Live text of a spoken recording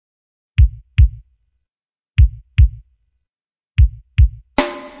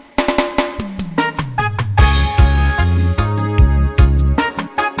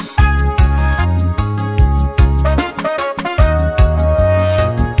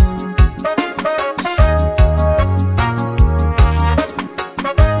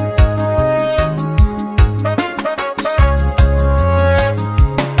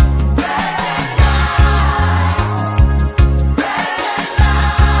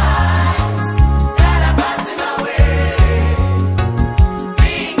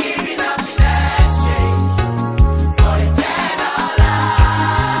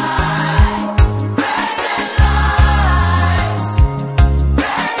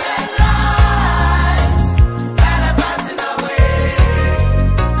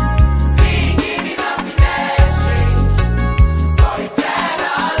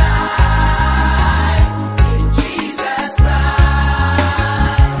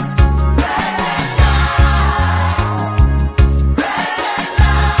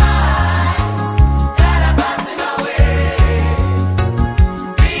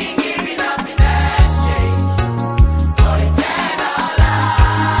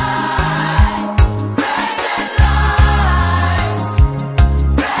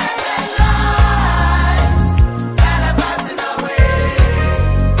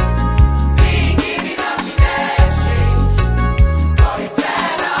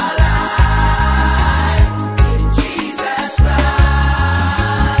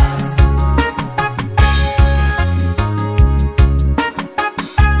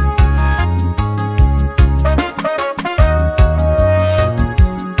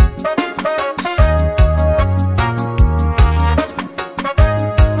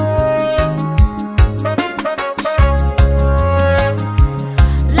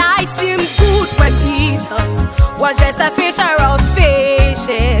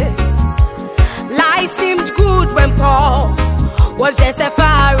was just a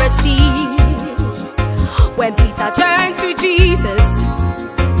Pharisee. When Peter turned to Jesus,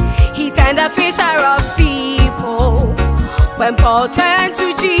 he turned a fisher of people. When Paul turned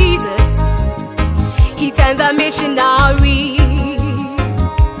to Jesus, he turned the missionary.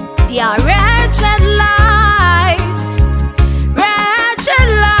 Their wretched lives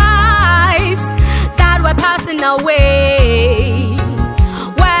that were passing away,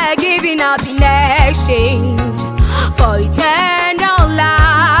 were giving up in exchange for eternal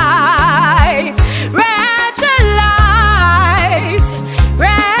life. Wretched lives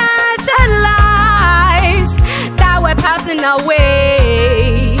that were passing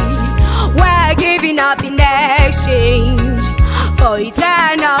away, were giving up in exchange for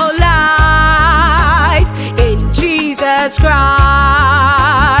eternal life in Jesus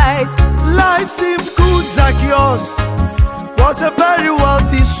Christ. Life seemed good. Zacchaeus was a very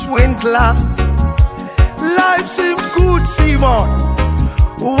wealthy swindler. Life seemed good. Simon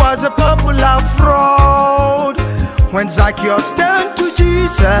was a popular fraud. When Zacchaeus turned to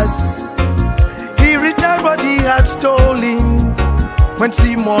Jesus, he returned what he had stolen. When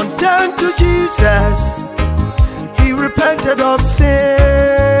Simon turned to Jesus, he repented of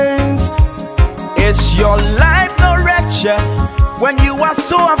sins. Is your life not wretched when you are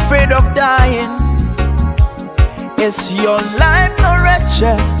so afraid of dying? Is your life not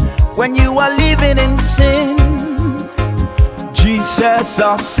wretched when you are living in sin? Jesus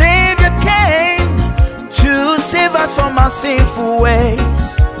our Savior came to save us from our sinful ways.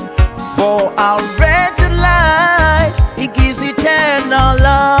 For our wretched lives, He gives eternal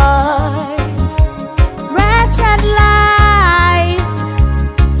life. Wretched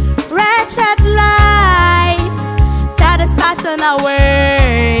life that is passing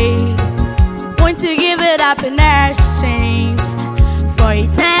away, want to give it up in exchange for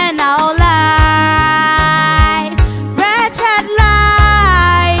eternal life. Wretched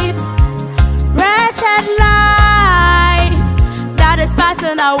life that is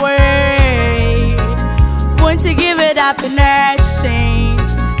passing away, want to give it up in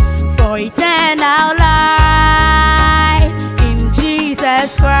exchange for eternal life in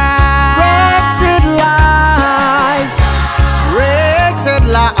Jesus Christ. Wretched life,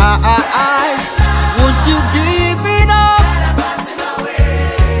 won't you give it up?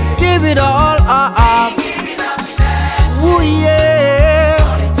 Give it all up. Ooh, yeah.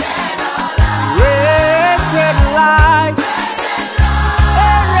 Wretched life,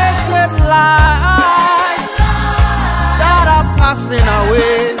 that are passing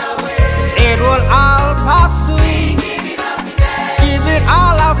away. It will all pass away. Give it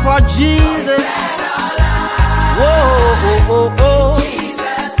all up for Jesus. Whoa, oh, oh, oh.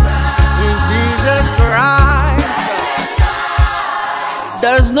 In Jesus Christ.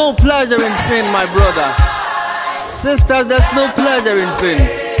 There's no pleasure in sin, my brother. Sisters, there's no pleasure in sin.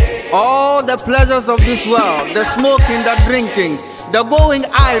 All the pleasures of this world, the smoking, the drinking, the going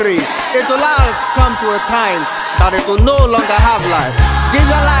airy, it will all come to a time that it will no longer have life. Give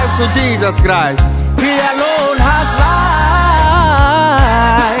your life to Jesus Christ. He alone has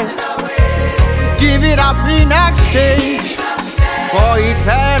life. Give it up in exchange for